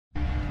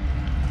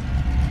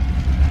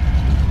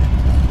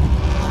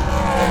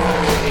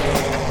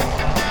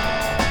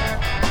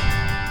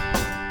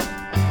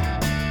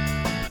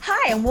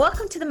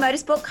welcome to the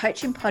Motorsport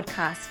Coaching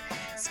Podcast,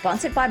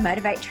 sponsored by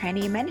Motivate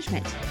Training and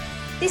Management.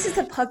 This is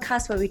a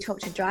podcast where we talk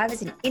to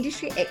drivers and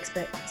industry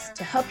experts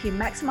to help you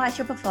maximize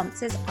your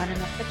performances on and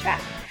off the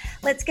track.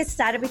 Let's get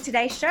started with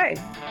today's show.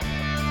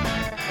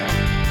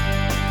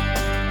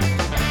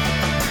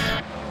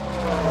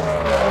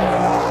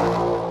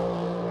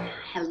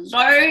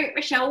 Hello,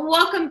 Rochelle.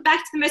 Welcome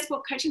back to the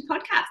Motorsport Coaching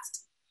Podcast.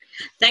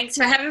 Thanks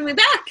for having me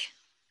back.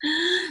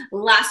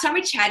 Last time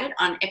we chatted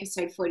on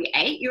episode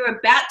 48, you were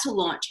about to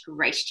launch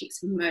Race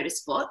Chicks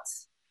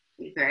Motorsports.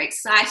 A very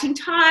exciting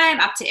time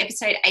up to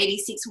episode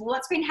 86.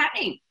 What's been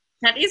happening?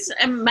 That is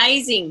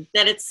amazing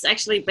that it's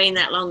actually been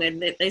that long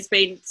and that there's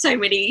been so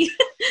many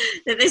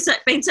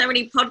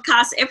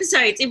podcast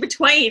episodes in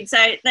between. So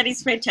that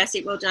is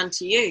fantastic. Well done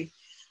to you.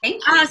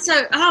 Thank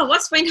you.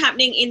 What's been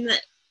happening in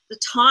the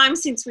time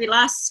since we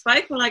last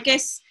spoke? Well, I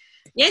guess,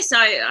 yes,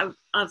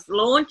 I've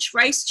launched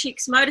Race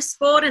Chicks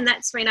Motorsport, and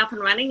that's been up and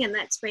running, and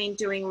that's been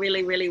doing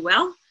really, really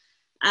well.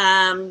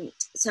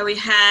 So we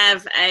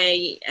have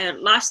a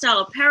lifestyle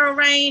apparel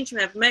range,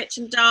 we have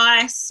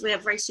merchandise, we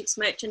have Race Chicks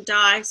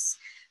merchandise,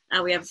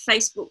 we have a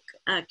Facebook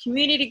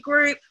community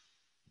group,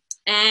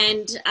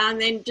 and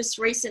then just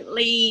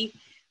recently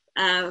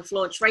we've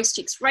launched Race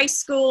Chicks Race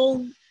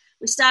School.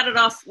 We started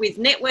off with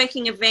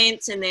networking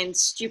events, and then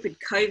stupid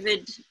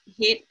COVID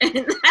hit,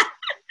 and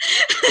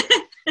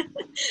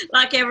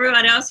like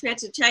everyone else, we had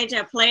to change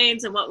our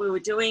plans and what we were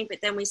doing, but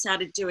then we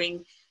started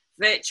doing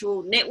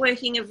virtual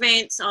networking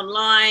events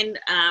online,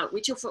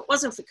 which if it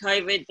wasn't for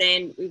COVID,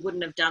 then we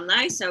wouldn't have done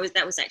those. So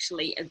that was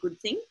actually a good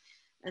thing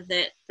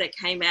that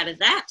came out of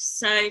that.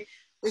 So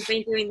we've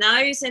been doing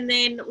those, and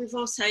then we've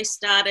also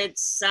started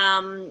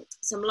some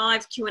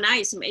live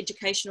Q&As, some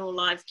educational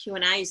live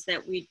Q&As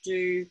that we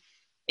do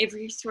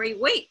every 3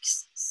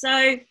 weeks.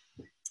 So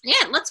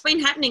yeah, lots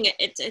been happening.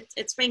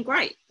 It's been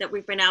great that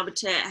we've been able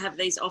to have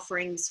these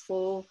offerings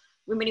for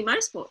women in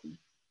motorsport.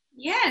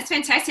 Yeah, it's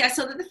fantastic. I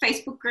saw that the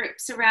Facebook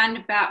group's around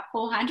about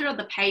 400, or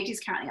the page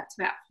is currently up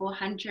to about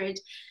 400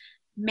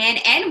 men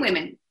and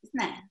women, isn't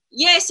there?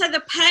 Yeah, so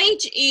the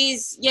page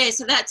is,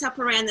 so that's up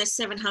around the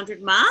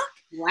 700 mark.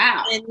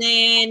 Wow. And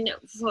then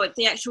for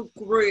the actual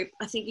group,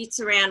 I think it's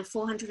around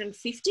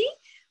 450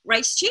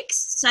 Race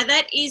Chicks. So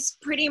that is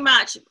pretty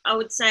much, I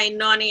would say,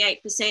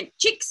 98%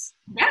 chicks.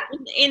 Yeah.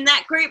 In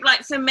that group.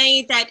 Like for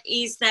me, that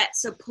is that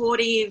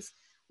supportive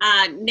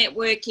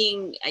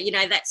networking,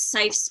 that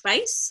safe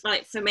space,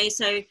 like for me.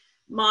 So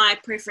my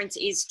preference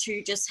is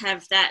to just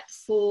have that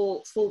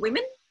for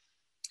women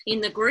in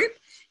the group,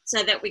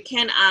 so that we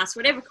can ask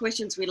whatever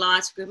questions we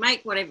like, we can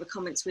make whatever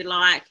comments we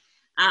like.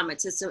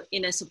 It's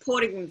in a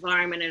supportive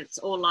environment, and it's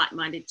all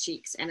like-minded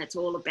chicks, and it's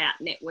all about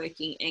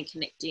networking and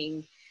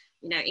connecting,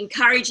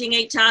 encouraging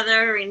each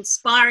other,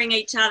 inspiring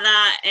each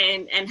other,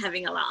 and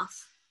having a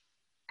laugh.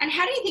 And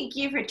how do you think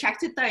you've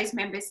attracted those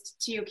members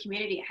to your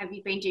community? Have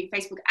you been doing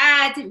Facebook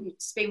ads? Have you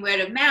just been word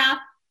of mouth?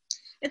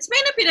 It's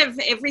been a bit of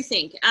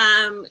everything.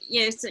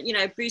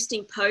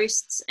 Boosting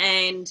posts,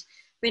 and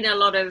been a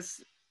lot of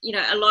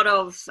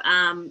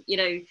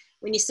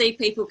when you see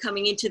people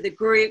coming into the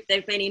group,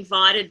 they've been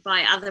invited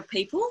by other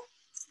people.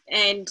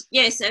 And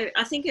so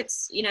I think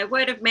it's,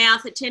 word of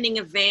mouth, attending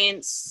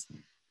events,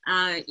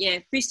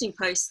 boosting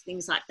posts,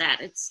 things like that.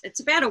 It's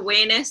about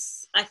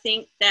awareness. I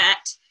think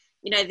that,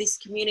 this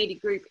community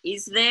group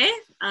is there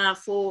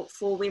for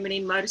women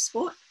in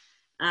motorsport,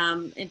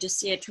 and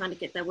just, trying to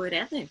get that word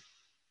out there.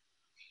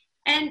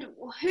 And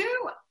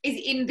who is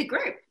in the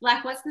group?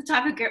 Like, what's the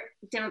type of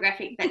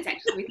demographic that's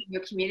actually within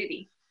your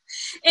community?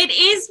 It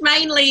is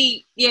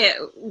mainly,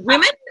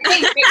 women.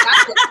 Ages.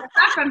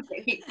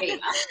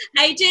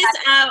 I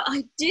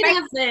did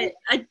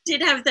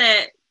have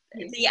the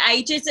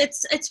ages.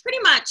 It's pretty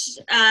much,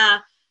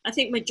 I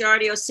think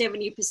majority or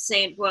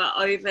 70% were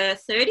over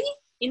 30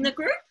 in the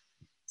group.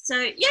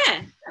 So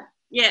yeah.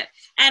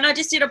 And I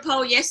just did a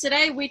poll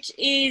yesterday, which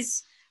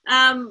is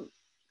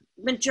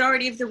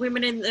majority of the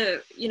women in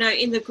the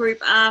group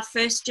are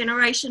first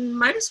generation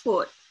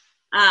motorsport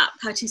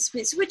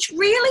participants, which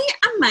really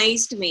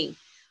amazed me.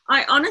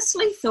 I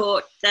honestly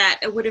thought that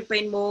it would have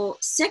been more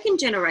second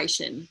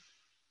generation.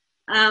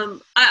 I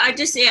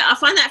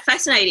find that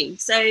fascinating.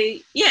 So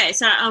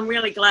so I'm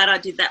really glad I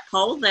did that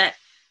poll, that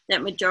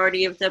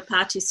majority of the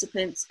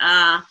participants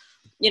are,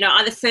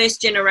 either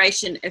first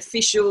generation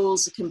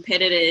officials,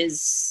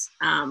 competitors,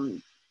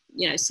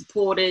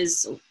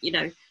 supporters, of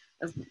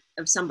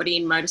somebody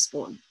in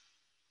motorsport.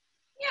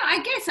 Yeah, I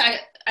guess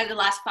over the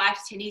last 5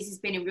 to 10 years, there's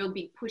been a real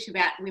big push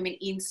about women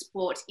in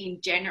sport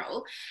in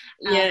general.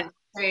 So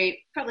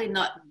probably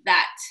not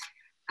that,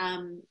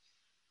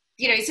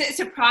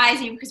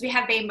 surprising, because we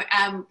have been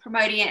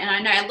promoting it. And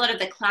I know a lot of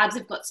the clubs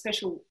have got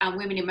special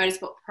women in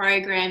motorsport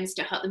programs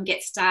to help them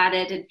get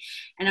started.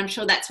 And I'm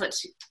sure that's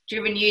what's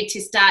driven you to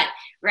start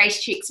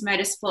Race Chicks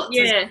Motorsports.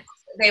 Yeah.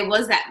 There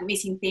was that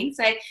missing thing.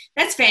 So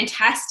that's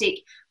fantastic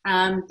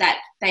that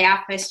they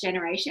are first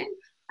generation.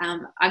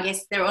 I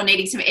guess they're all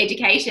needing some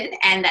education,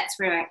 and that's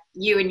where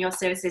you and your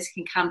services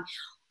can come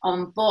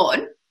on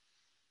board.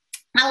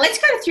 Let's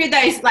go through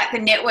those, like the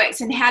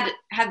networks and how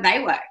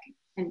they work.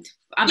 And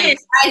I mean,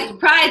 yes.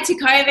 prior to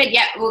COVID,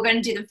 we're going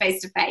to do them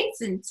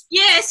face-to-face. And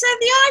yeah, so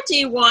the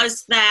idea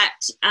was that,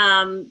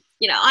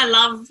 I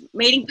love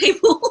meeting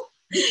people.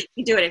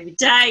 You do it every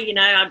day,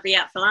 I'd be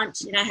out for lunch,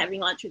 having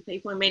lunch with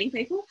people and meeting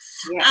people.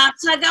 Yeah.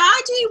 So the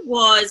idea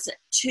was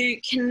to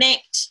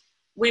connect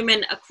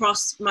women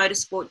across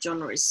motorsport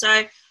genres.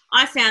 So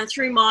I found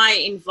through my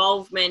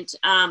involvement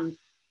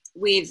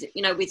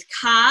with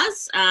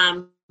cars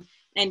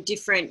and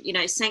different,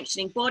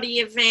 sanctioning body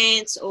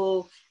events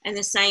and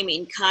the same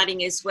in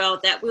karting as well,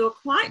 that we were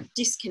quite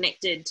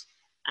disconnected.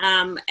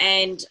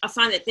 And I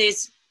find that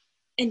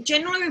and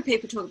generally when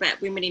people talk about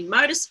women in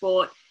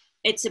motorsport,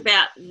 it's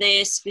about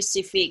their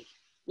specific,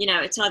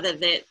 it's either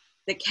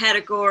the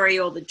category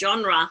or the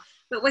genre,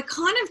 but we're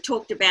kind of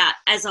talked about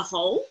as a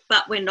whole,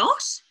 but we're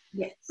not.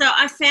 Yeah. So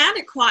I found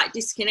it quite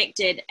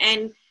disconnected.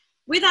 And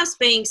with us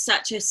being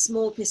such a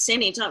small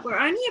percentage, like we're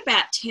only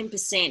about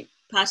 10%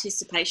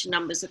 participation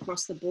numbers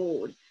across the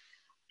board.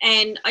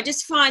 And I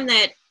just find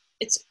that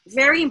it's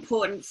very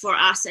important for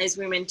us as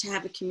women to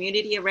have a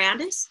community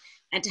around us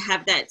and to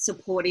have that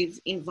supportive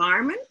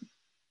environment.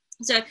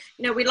 So,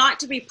 we like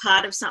to be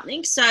part of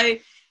something. So,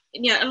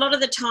 a lot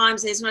of the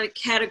times there's not a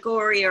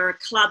category or a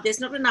club, there's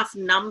not enough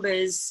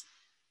numbers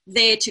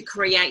there to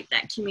create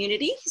that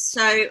community.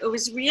 So it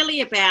was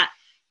really about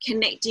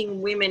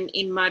connecting women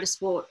in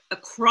motorsport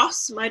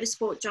across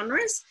motorsport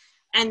genres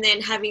and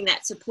then having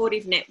that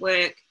supportive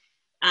network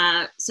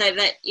so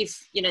that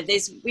if,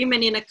 there's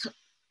women in a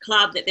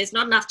club that there's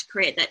not enough to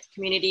create that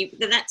community,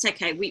 then that's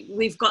okay.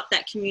 We've got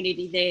that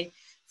community there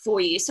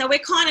for you. So we're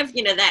kind of,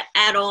 that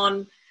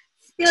add-on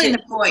feeling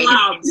the point.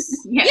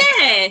 Clubs.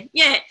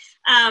 Yeah.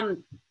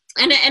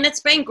 And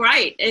it's been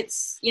great.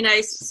 It's,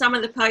 some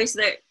of the posts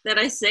that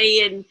I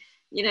see and,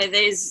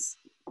 there's,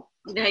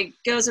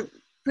 girls are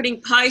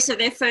putting posts of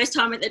their first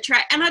time at the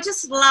track. And I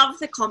just love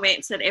the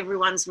comments that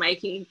everyone's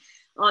making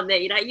on there.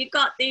 You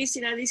got this,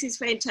 this is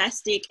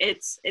fantastic.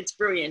 It's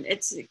brilliant.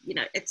 It's,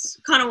 it's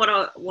kind of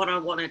what I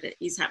wanted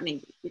is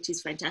happening, which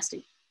is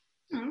fantastic.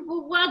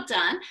 Well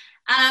done.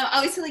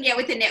 Obviously,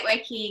 with the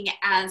networking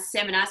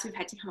seminars, we've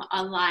had to come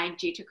online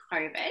due to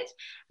COVID.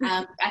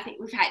 I think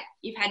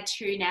you've had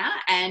two now,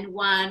 and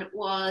one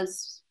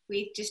was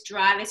with just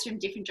drivers from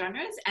different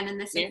genres, and then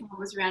the second one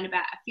was around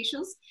about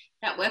officials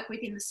that work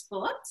within the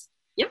sport.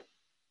 Yep.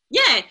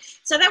 Yeah.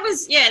 So that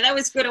was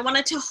good. I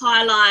wanted to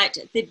highlight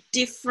the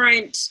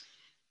different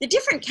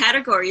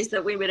categories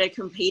that women are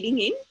competing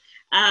in,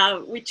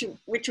 which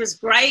was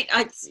great.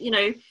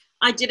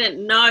 I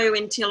didn't know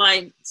until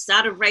I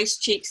started Race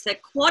Chicks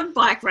that quad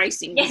bike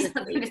racing was a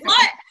thing.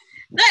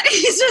 That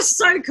is just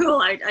so cool.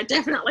 I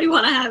definitely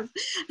want to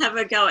have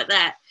a go at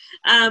that.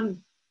 So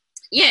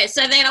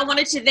then I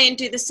wanted to then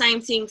do the same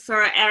thing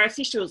for our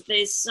officials.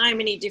 There's so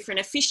many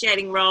different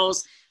officiating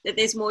roles that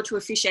there's more to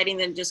officiating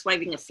than just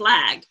waving a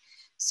flag.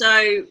 So,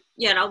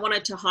 I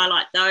wanted to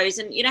highlight those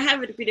and,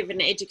 have a bit of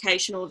an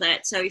educational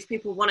that. So if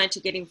people wanted to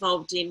get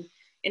involved in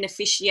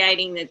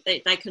officiating, that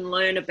they can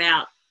learn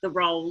about the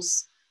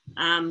roles.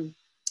 And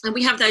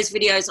we have those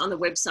videos on the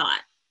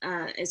website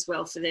as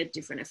well for the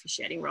different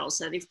officiating roles.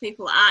 So if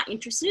people are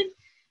interested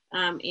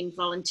in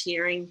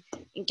volunteering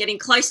and getting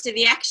close to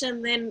the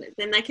action, then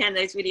they can.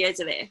 Those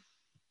videos are there.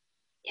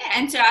 Yeah,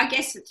 and so I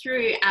guess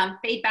through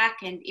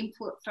feedback and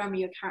input from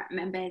your current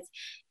members,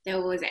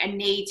 there was a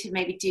need to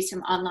maybe do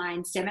some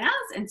online seminars.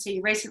 And so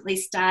you recently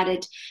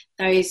started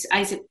those,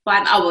 you said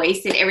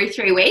every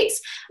 3 weeks.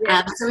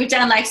 Yeah. So we've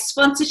done like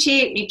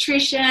sponsorship,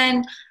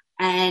 nutrition,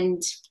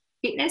 and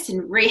fitness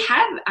and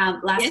rehab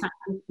last time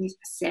with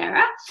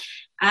Sarah.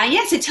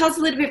 So tell us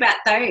a little bit about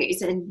those.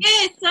 So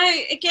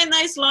again,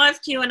 those live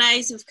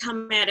Q&As have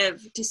come out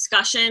of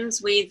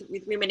discussions with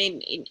women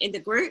in the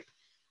group.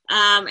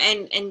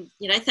 And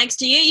thanks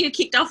to you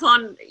kicked off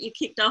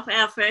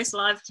our first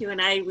live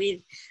Q&A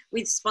with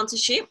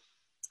sponsorship.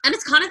 And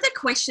it's kind of the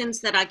questions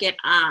that I get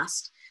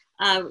asked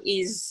then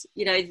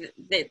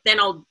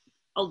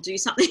I'll do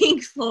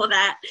something for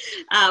that,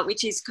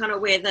 which is kind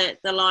of where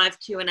the live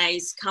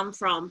Q&As come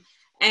from.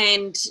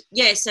 And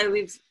so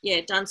we've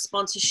done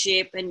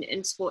sponsorship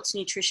and sports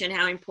nutrition,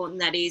 how important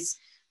that is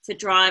for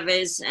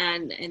drivers,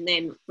 and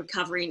then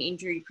recovery and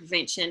injury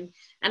prevention.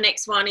 Our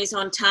next one is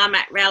on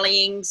tarmac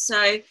rallying.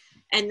 So,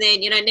 and then,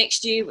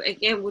 next year,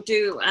 again, we'll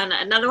do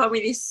another one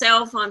with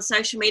yourself on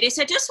social media.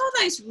 So just all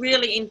those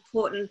really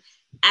important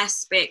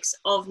aspects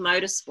of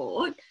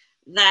motorsport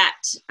that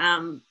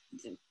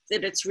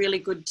it's really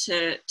good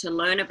to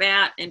learn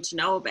about and to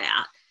know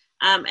about.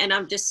 And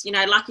I'm just,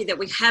 lucky that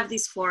we have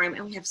this forum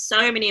and we have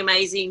so many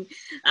amazing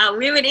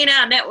women in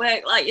our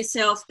network like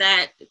yourself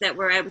that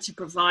we're able to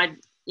provide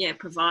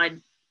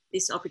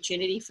this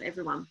opportunity for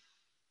everyone.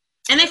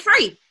 And they're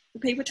free for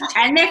people to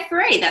And they're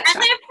free, that's right.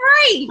 And they're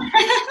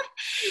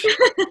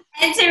free.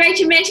 And so, Rach,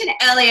 you mentioned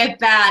earlier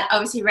about,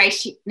 obviously,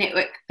 Race Chick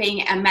Network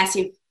being a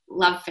massive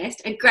love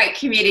fest, a great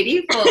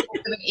community for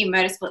women in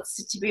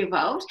motorsports to be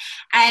involved.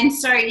 And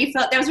so you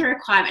felt there was a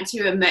requirement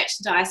to a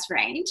merchandise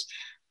range.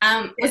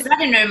 Was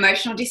that an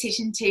emotional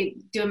decision to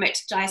do a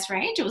merchandise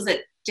range, or was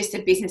it just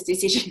a business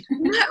decision?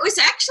 No, it was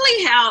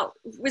actually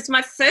was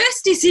my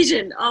first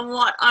decision on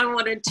what I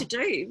wanted to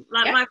do.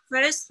 Like my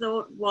first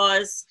thought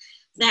was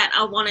that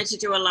I wanted to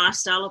do a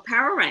lifestyle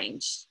apparel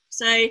range.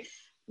 So,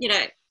 you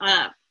know,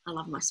 I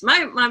love my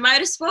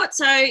motorsport.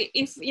 So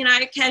if, you know,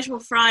 casual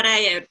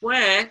Friday at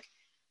work,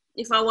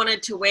 if I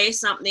wanted to wear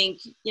something,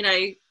 you know,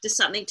 just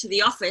something to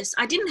the office,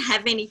 I didn't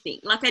have anything.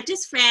 Like I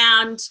just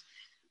found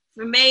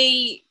for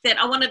me that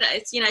I wanted,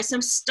 you know,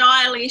 some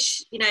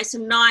stylish, you know,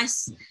 some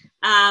nice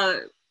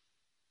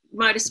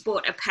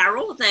motorsport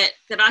apparel that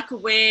I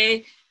could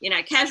wear, you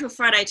know, casual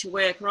Friday to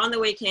work or on the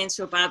weekends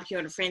to a barbecue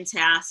at a friend's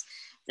house,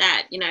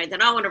 that, you know,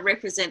 that I want to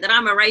represent, that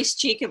I'm a race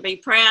chick and be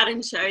proud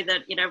and show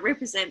that, you know,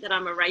 represent that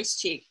I'm a race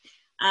chick.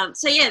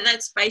 So yeah,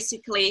 that's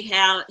basically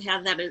how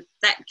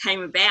that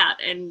came about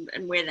and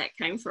where that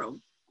came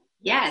from.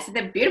 Yeah, so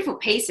they're beautiful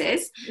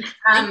pieces.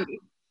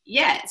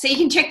 Yeah, so you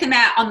can check them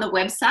out on the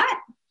website.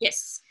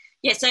 Yes.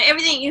 Yeah, so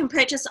everything you can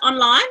purchase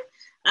online,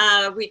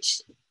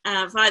 which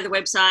via the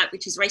website,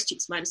 which is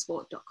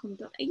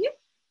racechicksmotorsport.com.au.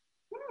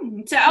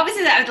 So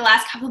obviously over the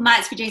last couple of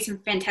months, we're doing some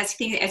fantastic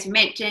things, as we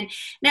mentioned,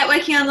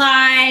 networking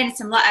online,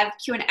 some live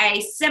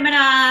Q&A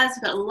seminars,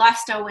 we've got a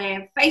lifestyle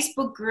wear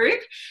Facebook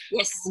group.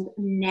 Yes.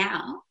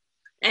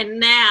 And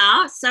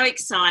now, so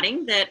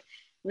exciting that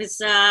was,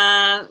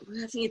 I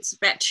think it's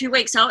about 2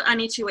 weeks old,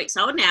 only 2 weeks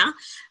old now,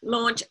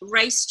 launched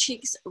Race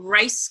Chicks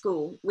Race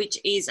School, which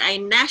is a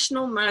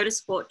national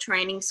motorsport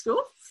training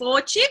school for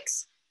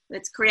chicks.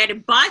 That's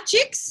created by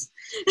chicks,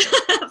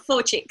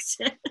 for chicks.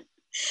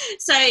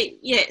 So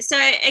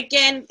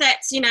again,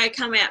 that's, you know,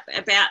 come out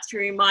about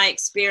through my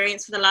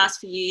experience for the last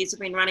few years.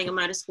 I've been running a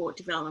motorsport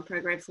development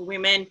program for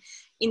women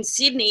in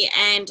Sydney,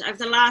 and over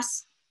the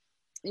last,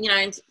 you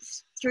know,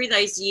 through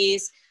those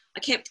years,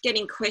 I kept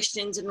getting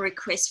questions and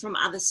requests from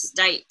other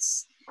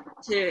states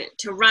to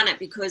run it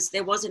because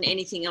there wasn't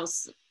anything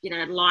else, you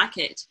know, like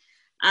it.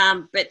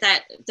 But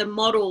that the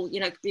model, you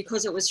know,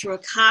 because it was through a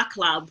car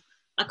club,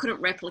 I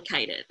couldn't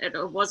replicate it.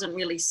 It wasn't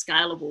really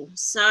scalable.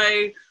 So,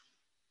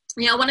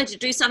 you know, I wanted to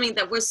do something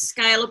that was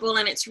scalable,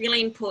 and it's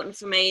really important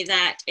for me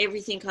that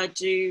everything I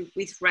do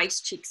with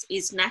Race Chicks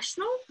is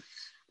national.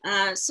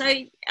 So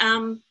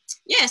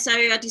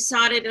I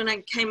decided and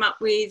I came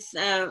up with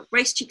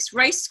Race Chicks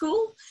Race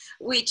School,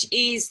 which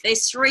is,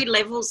 there's 3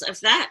 levels of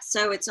that.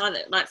 So it's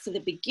either, like for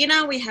the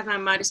beginner, we have our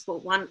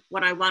Motorsport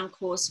 101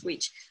 course,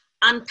 which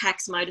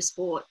unpacks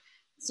motorsport.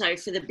 So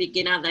for the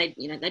beginner, they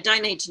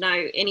don't need to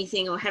know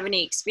anything or have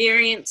any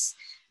experience.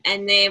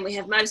 And then we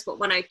have Motorsport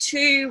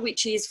 102,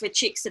 which is for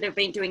chicks that have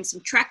been doing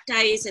some track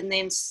days and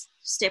then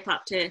step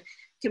up to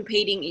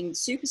competing in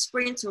super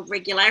sprints or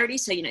regularity.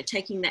 So, you know,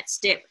 taking that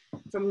step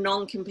from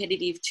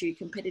non-competitive to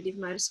competitive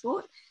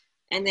motorsport.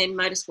 And then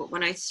Motorsport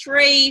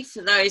 103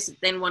 for those that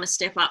then want to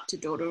step up to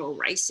door-to-door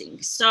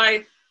racing. So,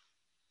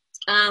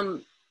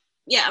 I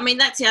mean,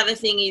 that's the other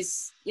thing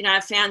is, you know, I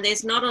found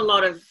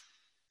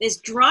there's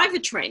driver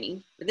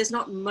training, but there's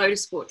not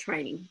motorsport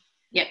training.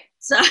 Yep.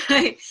 So,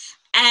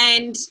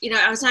 and, you know,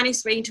 I was only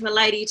speaking to a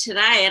lady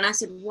today and I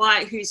said,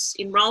 who's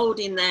enrolled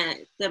in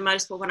the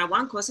Motorsport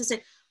 101 course. I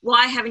said,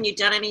 why haven't you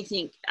done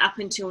anything up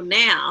until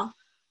now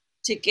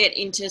to get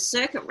into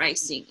circuit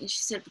racing? And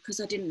she said, because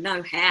I didn't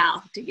know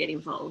how to get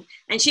involved.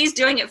 And she's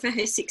doing it for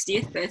her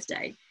 60th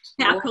birthday.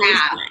 How cool is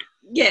that?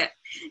 Yeah,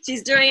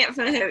 she's doing it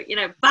for her, you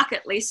know,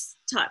 bucket list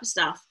type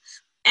stuff.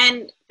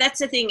 And that's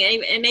the thing,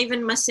 and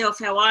even myself,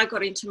 how I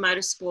got into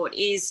motorsport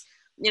is,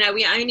 you know,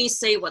 we only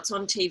see what's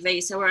on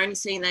TV, so we're only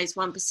seeing those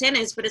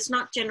 1%ers, but it's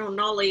not general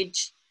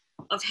knowledge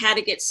of how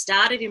to get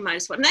started in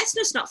motorsport. And that's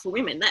just not for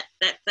women.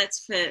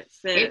 That's for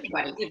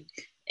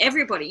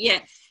everybody, yeah.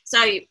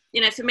 So,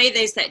 you know, for me,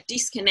 there's that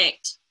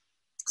disconnect.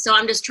 So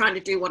I'm just trying to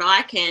do what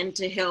I can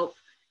to help,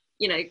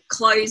 you know,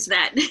 close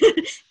that,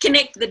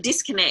 connect the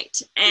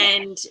disconnect,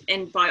 and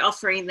by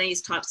offering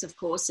these types of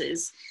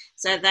courses,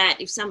 so that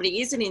if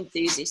somebody is an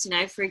enthusiast, you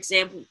know, for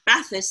example,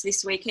 Bathurst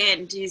this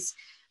weekend is,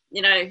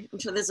 you know, I'm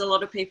sure there's a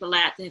lot of people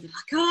out there that are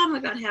like, oh my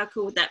God, how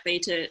cool would that be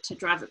to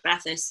drive at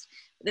Bathurst?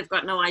 They've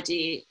got no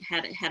idea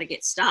how to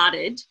get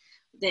started.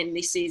 Then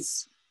this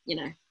is, you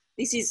know,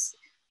 this is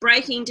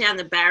breaking down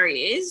the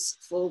barriers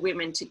for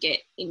women to get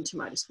into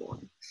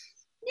motorsport.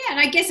 Yeah, and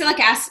I guess like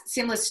our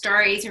similar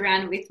stories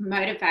around with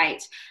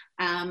Motivate,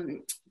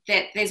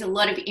 that there's a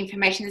lot of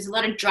information. There's a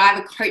lot of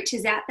driver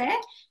coaches out there,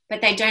 but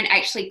they don't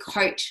actually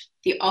coach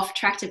the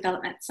off-track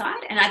development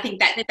side. And I think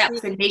that was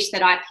the niche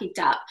that I picked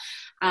up.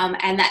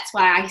 And that's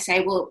why I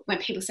say, well, when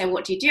people say,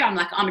 what do you do? I'm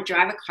like, I'm a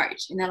driver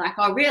coach. And they're like,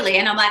 oh, really?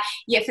 And I'm like,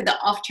 yeah, for the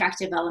off-track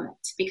development,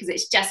 because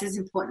it's just as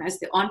important as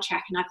the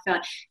on-track. And I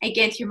felt,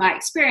 again, through my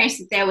experience,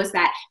 that there was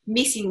that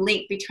missing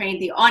link between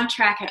the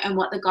on-track and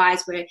what the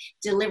guys were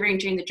delivering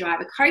during the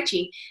driver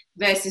coaching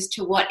versus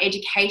to what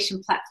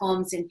education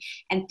platforms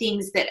and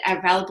things that are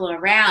available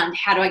around.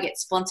 How do I get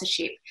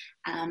sponsorship?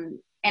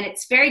 And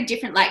it's very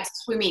different, like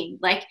swimming.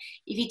 Like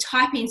if you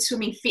type in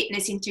swimming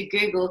fitness into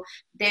Google,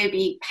 there'll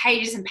be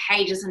pages and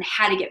pages on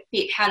how to get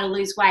fit, how to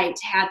lose weight,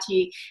 how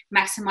to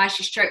maximize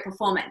your stroke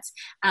performance.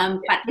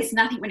 But there's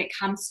nothing when it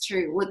comes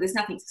to, well, there's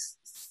nothing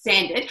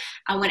standard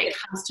when it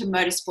comes to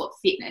motorsport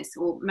fitness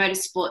or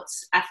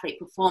motorsports athlete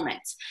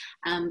performance.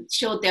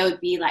 Sure, there would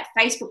be like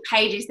Facebook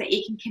pages that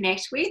you can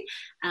connect with,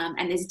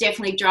 and there's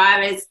definitely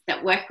drivers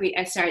that work with,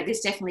 there's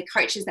definitely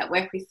coaches that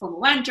work with Formula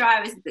One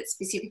drivers that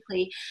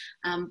specifically,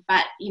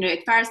 but as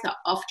far as the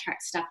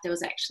off-track stuff, there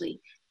was actually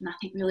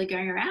nothing really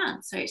going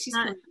around. So it's just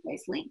one of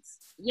those links.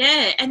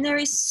 Yeah, and there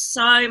is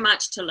so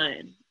much to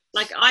learn.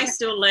 Like I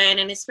still learn,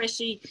 and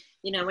especially,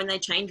 when they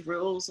change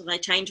rules or they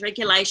change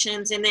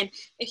regulations, and then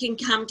it can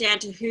come down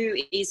to who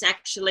is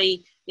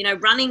actually,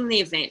 running the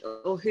event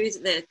or who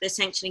the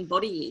sanctioning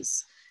body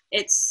is.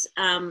 It's,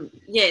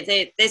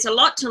 there's a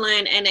lot to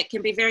learn, and it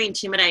can be very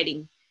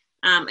intimidating,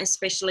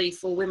 especially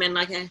for women.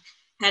 Like I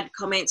had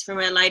comments from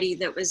a lady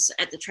that was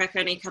at the track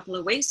only a couple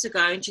of weeks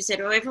ago, and she said,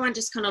 "Oh, everyone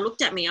just kind of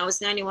looked at me. I was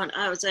the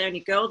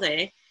only girl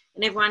there,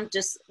 and everyone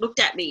just looked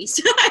at me."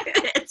 So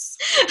it's,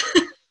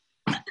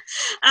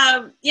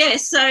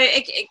 so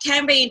it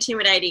can be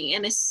intimidating,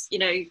 and it's,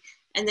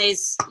 and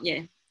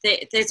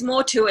there's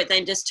more to it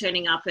than just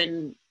turning up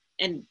and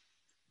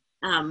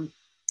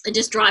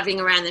just driving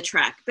around the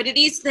track. But it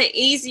is the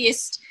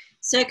easiest.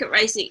 Circuit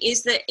racing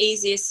is the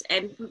easiest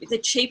and the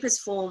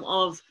cheapest form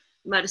of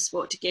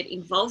motorsport to get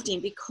involved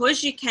in,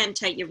 because you can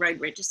take your road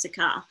register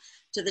car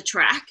to the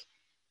track.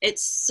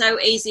 It's so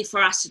easy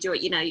for us to do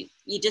it.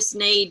 You just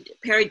need a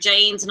pair of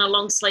jeans and a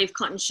long sleeve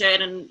cotton shirt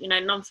and,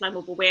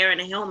 non-flammable wear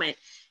and a helmet.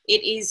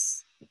 It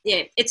is,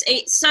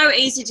 it's so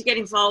easy to get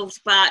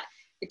involved, but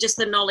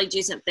the knowledge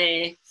isn't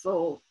there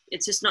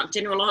it's just not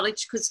general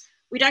knowledge, because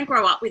we don't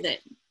grow up with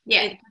it.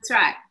 Yeah, that's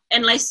right.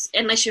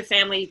 Unless your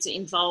family's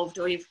involved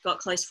or you've got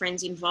close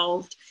friends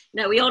involved.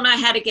 We all know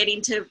how to get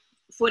into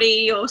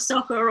footy or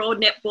soccer or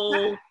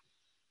netball,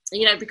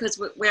 because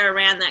we're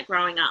around that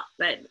growing up.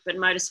 But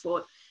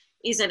motorsport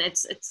isn't.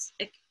 It's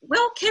a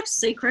well-kept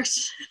secret.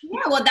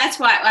 Yeah, well, that's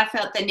why I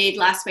felt the need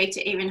last week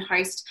to even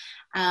host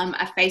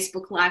a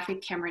Facebook Live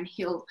with Cameron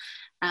Hill,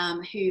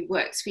 who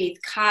works with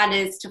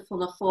karters to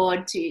Fuller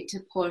Ford to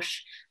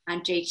push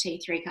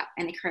GT3 Cup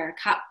and the Carrera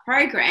Cup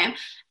program,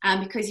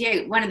 because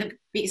one of the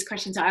biggest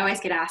questions I always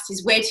get asked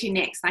is where to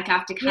next, like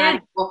after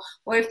karting,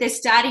 or if they're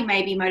starting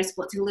maybe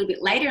motorsports a little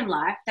bit later in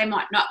life, they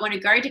might not want to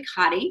go to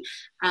karting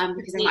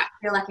because they might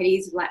feel like it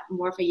is like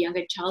more of a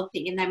younger child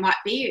thing, and they might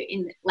be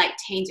in late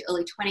teens,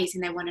 early 20s,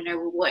 and they want to know,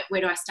 well,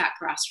 where do I start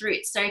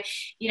grassroots? So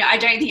I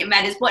don't think it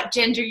matters what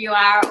gender you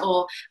are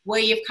or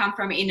where you've come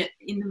from in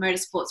the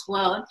motorsports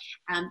world.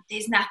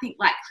 There's nothing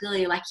like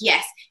clearly like,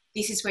 yes,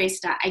 this is where you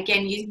start.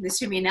 Again, using the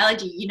swimming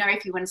analogy,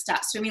 if you want to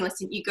start swimming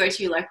lesson, you go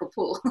to your local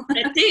pool.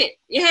 That's it.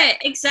 Yeah,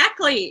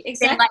 exactly.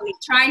 Then, like,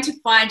 trying to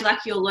find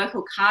like your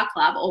local car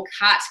club or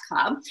kart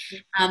club,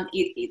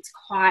 it's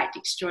quite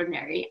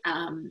extraordinary.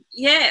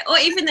 Or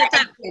even that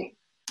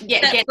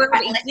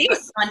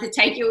to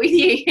take you with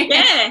you.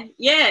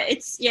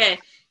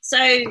 So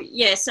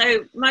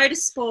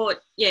motorsport.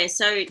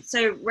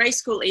 So race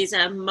school is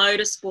a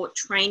motorsport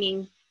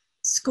training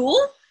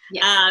school.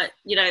 Yes.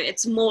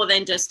 It's more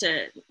than just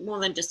a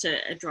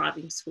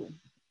driving school.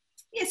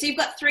 Yeah, so you've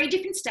got 3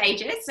 different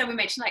stages. So we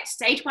mentioned like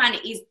stage 1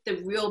 is the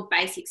real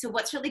basics. So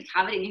what's really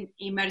covered in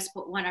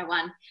Motorsport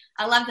 101?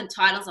 I love the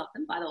titles of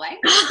them, by the way.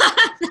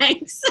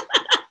 Thanks.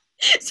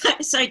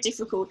 so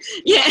difficult.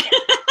 Yeah.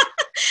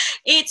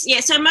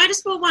 So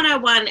Motorsport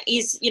 101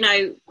 is,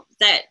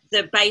 that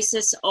the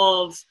basis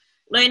of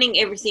learning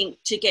everything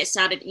to get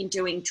started in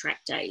doing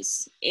track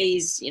days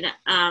is,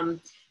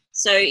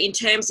 so in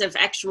terms of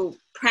actual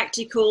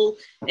practical,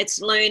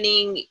 it's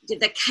learning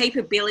the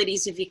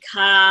capabilities of your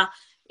car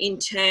in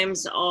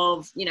terms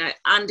of,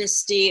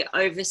 understeer,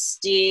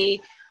 oversteer,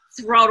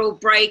 throttle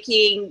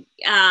braking,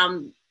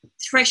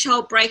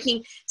 threshold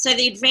braking. So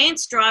the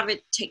advanced driver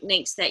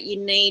techniques that you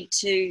need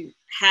to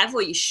have,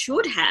 or you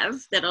should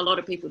have, that a lot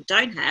of people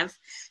don't have,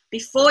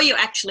 before you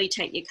actually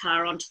take your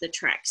car onto the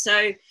track.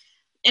 So,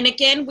 and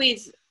again,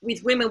 with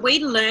women, we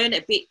learn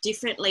a bit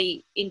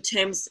differently in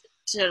terms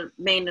to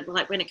men,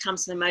 like when it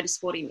comes to the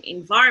motorsport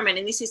environment.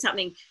 And this is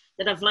something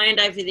that I've learned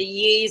over the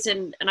years,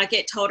 and I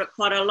get told it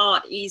quite a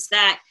lot, is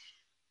that,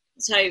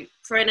 so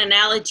for an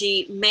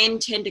analogy, men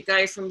tend to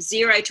go from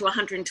 0 to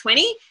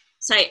 120,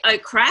 say, oh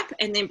crap,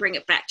 and then bring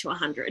it back to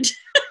 100.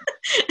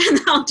 And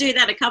I'll do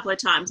that a couple of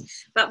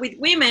times. But with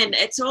women,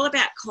 it's all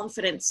about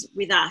confidence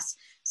with us.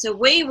 So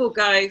we will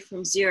go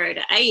from 0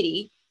 to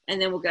 80,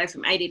 and then we'll go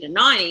from 80 to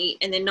 90,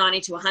 and then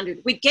 90 to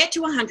 100. We get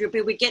to 100,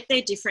 but we get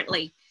there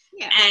differently.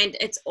 Yeah. And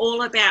it's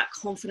all about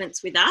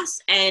confidence with us,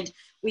 and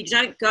we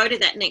don't go to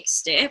that next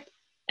step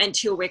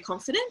until we're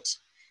confident.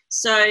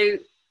 So,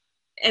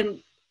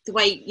 and the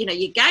way,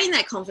 you gain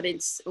that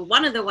confidence,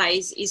 one of the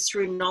ways is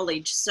through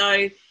knowledge.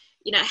 So,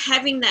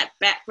 having that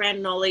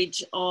background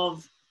knowledge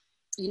of,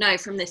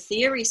 from the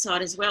theory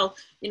side as well,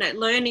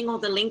 learning all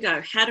the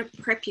lingo, how to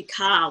prep your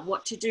car,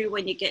 what to do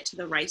when you get to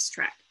the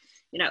racetrack,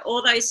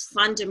 all those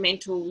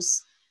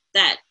fundamentals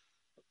that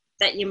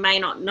you may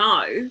not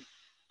know,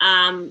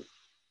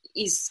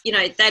 is,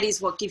 that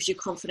is what gives you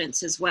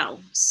confidence as well.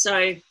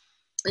 So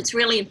it's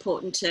really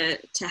important to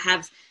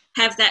have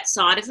that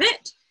side of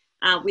it.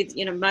 with,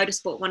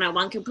 Motorsport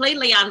 101,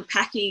 completely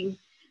unpacking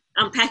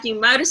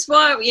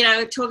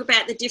motorsport, talk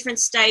about the different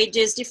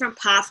stages, different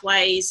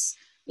pathways,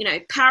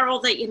 apparel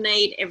that you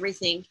need,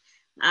 everything,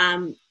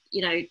 to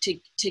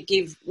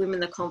give women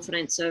the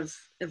confidence of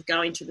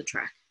going to the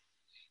track.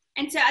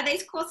 And so are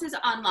these courses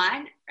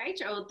online,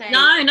 Rachel?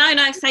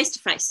 No,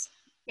 face-to-face.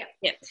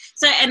 Yep.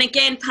 So, and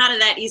again, part of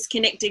that is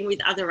connecting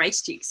with other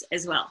race chicks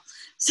as well.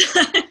 So,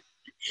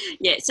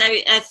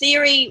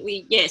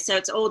 theory, so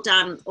it's all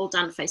done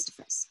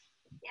face-to-face.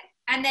 Yeah.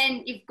 And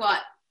then you've got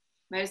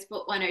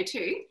Motorsport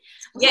 102.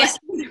 Yes.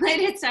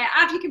 So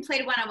after you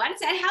completed 101,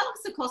 so how long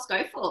does the course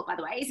go for, by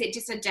the way? Is it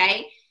just a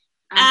day?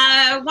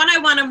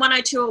 101 and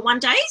 102 are 1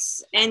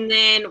 days, and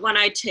then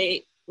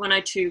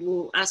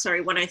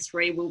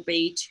 103 will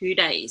be 2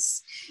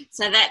 days.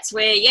 So that's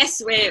where,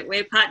 yes,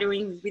 we're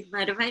partnering with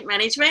Motivate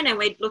Management, and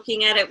we're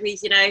looking at it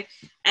with,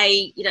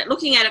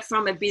 looking at it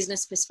from a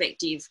business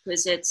perspective,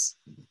 because it's,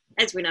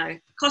 as we know,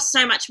 costs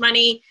so much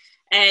money.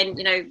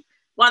 And,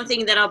 one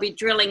thing that I'll be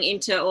drilling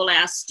into all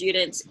our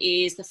students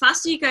is the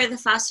faster you go, the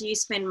faster you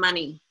spend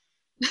money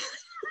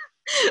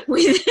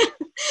with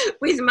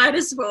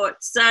motorsport.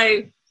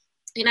 So,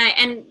 they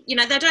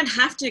don't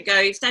have to go,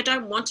 if they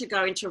don't want to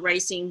go into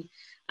racing,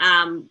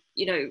 and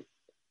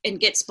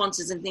get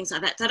sponsors and things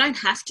like that, they don't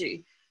have to.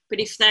 But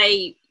if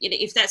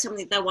if that's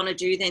something they want to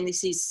do, then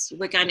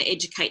we're going to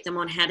educate them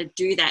on how to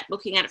do that,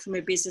 looking at it from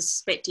a business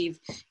perspective,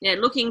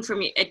 looking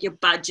at your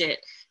budget,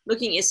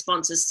 looking at your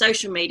sponsors,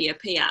 social media,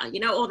 PR,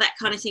 all that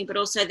kind of thing, but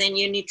also then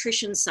your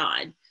nutrition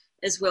side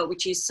as well,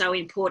 which is so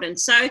important.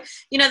 So,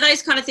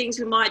 those kind of things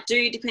we might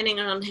do depending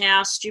on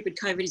how stupid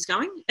COVID is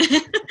going,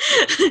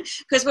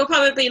 because we'll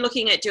probably be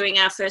looking at doing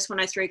our first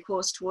 103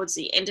 course towards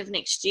the end of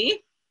next year,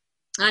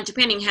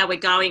 depending how we're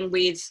going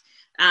with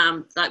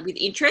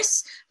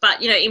interests.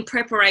 But, in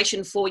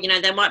preparation for,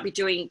 they might be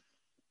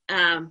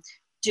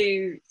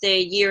do their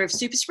year of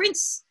super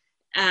sprints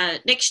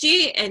next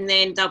year, and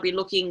then they'll be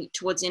looking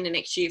towards the end of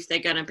next year if they're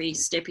going to be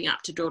stepping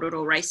up to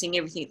door-to-door racing,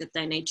 everything that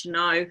they need to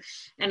know.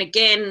 And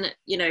again,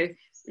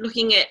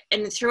 looking at,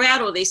 and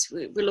throughout all this,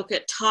 we look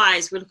at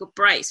tyres, we look at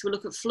brakes, we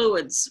look at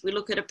fluids, we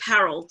look at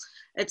apparel.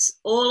 It's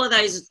all of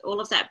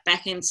that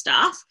back-end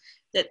stuff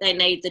that they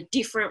need, the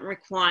different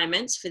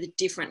requirements for the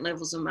different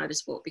levels of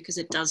motorsport, because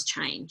it does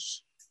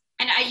change.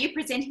 And are you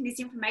presenting this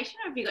information,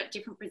 or have you got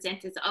different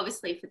presenters?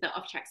 Obviously, for the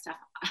off-track stuff,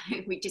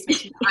 we just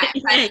mentioned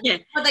yeah.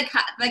 For the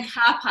car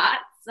part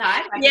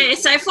side. Yeah,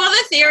 so for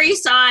the theory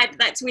side,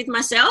 that's with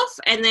myself,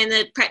 and then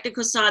the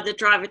practical side, the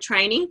driver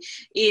training,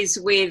 is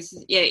with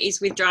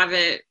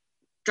driver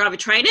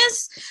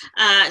trainers.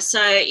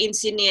 So in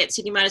Sydney at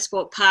Sydney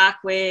Motorsport Park,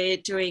 we're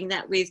doing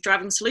that with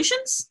Driving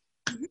Solutions.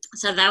 Mm-hmm.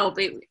 So they will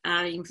be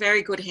in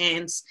very good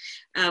hands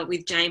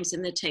with James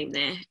and the team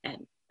there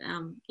at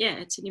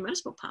Sydney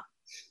Motorsport Park.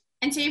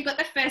 And so you've got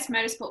the first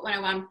Motorsport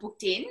 101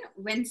 booked in.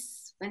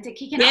 When's it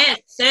kicking off? Yeah,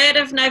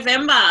 3rd of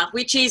November,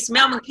 which is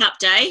Melbourne Cup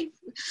Day.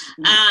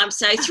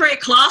 So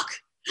 3:00.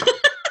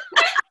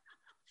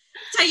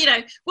 So,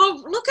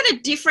 we'll look at a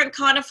different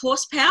kind of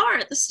horsepower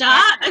at the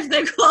start of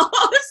the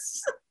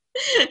course.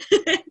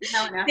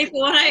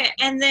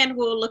 And then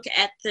we'll look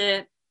at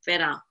the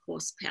better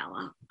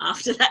horsepower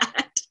after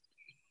that.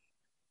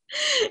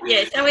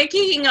 Yeah, so we're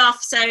kicking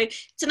off. So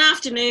it's an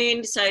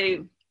afternoon,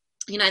 so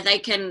they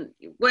can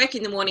work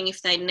in the morning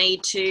if they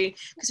need to,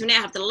 because we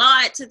now have the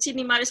lights at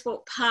Sydney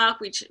Motorsport Park,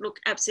 which look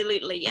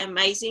absolutely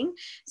amazing.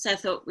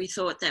 So we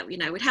thought that,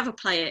 we'd have a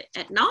play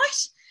at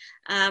night.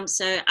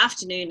 So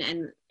afternoon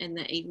and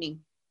the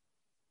evening.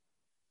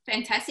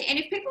 Fantastic. And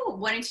if people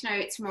wanted to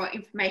know some more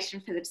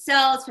information for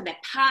themselves, for their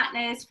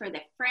partners, for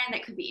their friend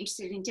that could be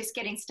interested in just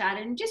getting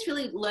started and just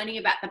really learning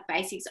about the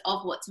basics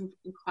of what's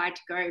required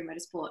to go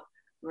motorsport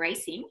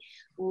racing,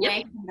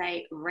 where can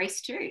they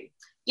race to?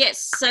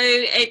 Yes, so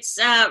it's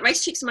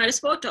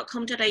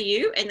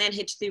racechicksmotorsport.com.au, and then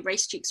head to the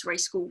Race Chicks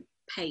Race School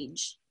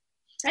page.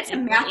 That's a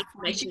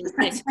mouthful.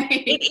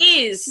 It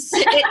is.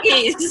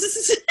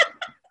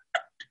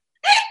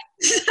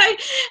 So,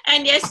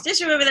 and yes,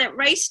 just remember that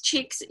Race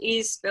Chicks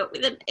is spelt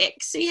with an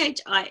X,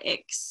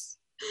 CHIX.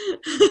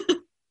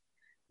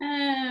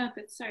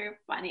 That's so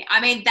funny. I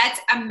mean,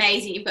 that's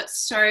amazing. You've got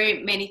so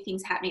many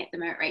things happening at the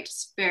moment, Rach.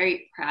 Just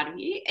very proud of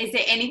you. Is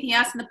there anything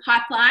else in the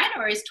pipeline,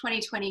 or is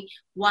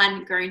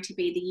 2021 going to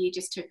be the year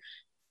just to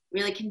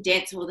really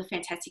condense all the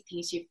fantastic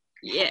things you've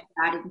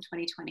started in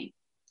 2020?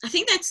 I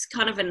think that's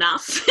kind of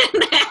enough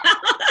now.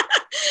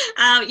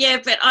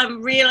 But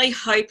I'm really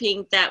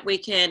hoping that we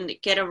can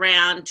get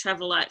around,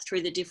 travel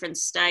through the different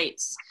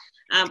states,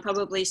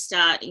 probably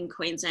start in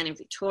Queensland and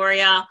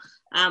Victoria,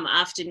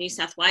 after New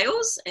South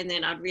Wales, and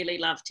then I'd really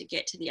love to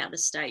get to the other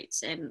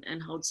states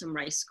and hold some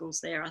race schools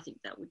there. I think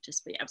that would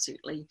just be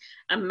absolutely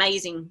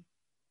amazing.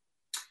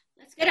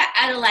 Let's go to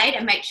Adelaide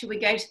and make sure we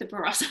go to the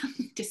Barossa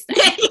to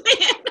stay.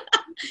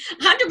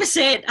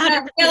 100%.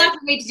 I feel like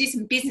we need to do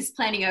some business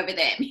planning over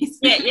there.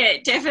 Yeah,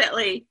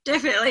 definitely.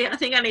 I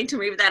think I need to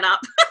move that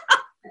up.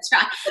 That's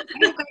right.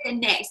 We'll go there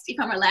next if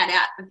I'm allowed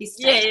out of this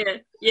stage.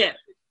 Yeah.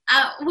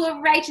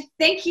 Well, Rach,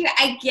 thank you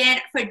again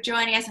for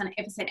joining us on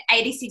episode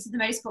 86 of the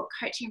Motorsport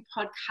Coaching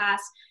Podcast.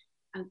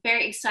 I'm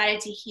very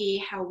excited to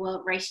hear how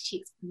well Race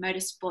Chicks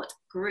Motorsport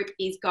Group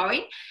is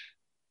going.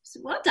 So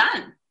well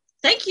done.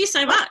 Thank you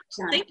so much.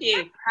 Thank you.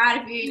 I'm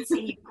proud of you,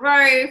 seeing you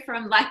grow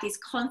from like this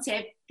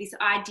concept, this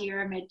idea,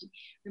 I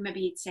remember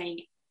you saying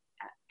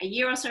a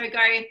year or so ago,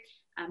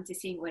 to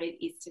seeing what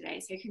it is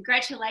today. So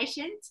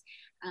congratulations.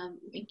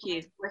 Thank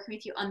you. Working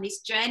with you on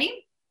this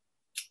journey.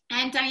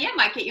 And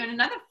might get you on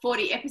another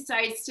 40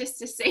 episodes just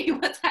to see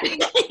what's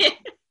happening.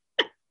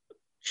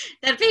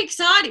 That'd be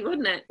exciting,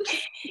 wouldn't it?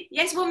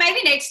 Yes, well,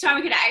 maybe next time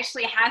we could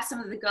actually have some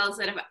of the girls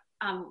that have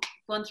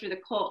gone through the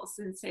course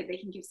and so they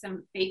can give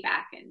some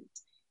feedback. And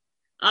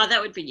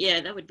that would be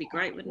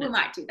great, wouldn't it? We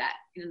might do that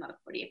in another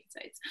 40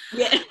 episodes.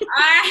 Yeah. All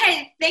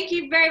right. Thank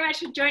you very much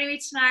for joining me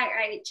tonight,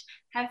 Rach.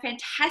 Have a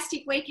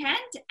fantastic weekend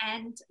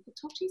and we'll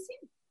talk to you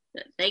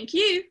soon. Thank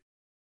you.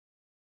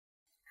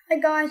 Hi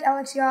guys,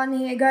 Alex Gardner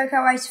here,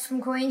 go-kart racer from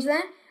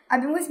Queensland.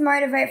 I've been with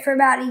Motivate for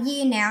about a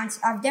year now and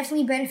I've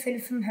definitely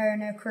benefited from her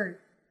and her crew.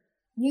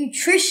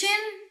 Nutrition,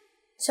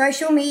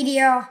 social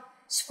media,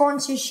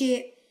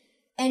 sponsorship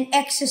and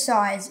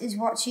exercise is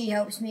what she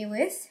helps me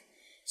with.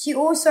 She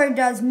also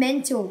does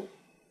mental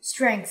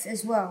strength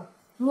as well.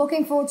 I'm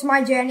looking forward to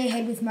my journey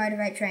ahead with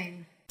Motivate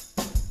Training.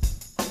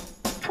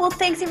 Well,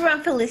 thanks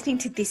everyone for listening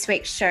to this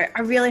week's show.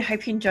 I really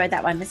hope you enjoyed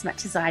that one as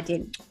much as I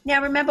did.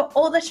 Now, remember,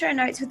 all the show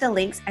notes with the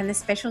links and the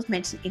specials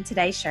mentioned in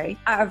today's show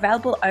are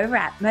available over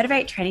at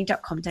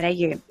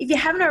motivatetraining.com.au. If you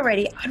haven't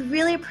already, I'd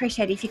really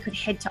appreciate if you could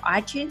head to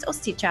iTunes or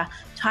Stitcher,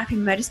 type in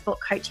Motorsport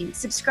Coaching,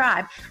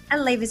 subscribe,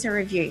 and leave us a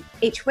review.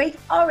 Each week,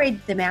 I'll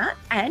read them out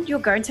and you'll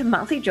go into a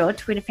monthly draw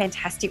to win a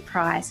fantastic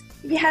prize.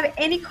 If you have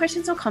any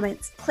questions or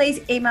comments,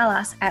 please email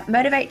us at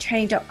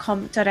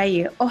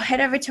motivatetraining.com.au or head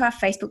over to our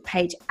Facebook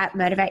page at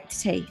Motivate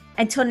T.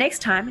 Until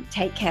next time,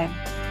 take care.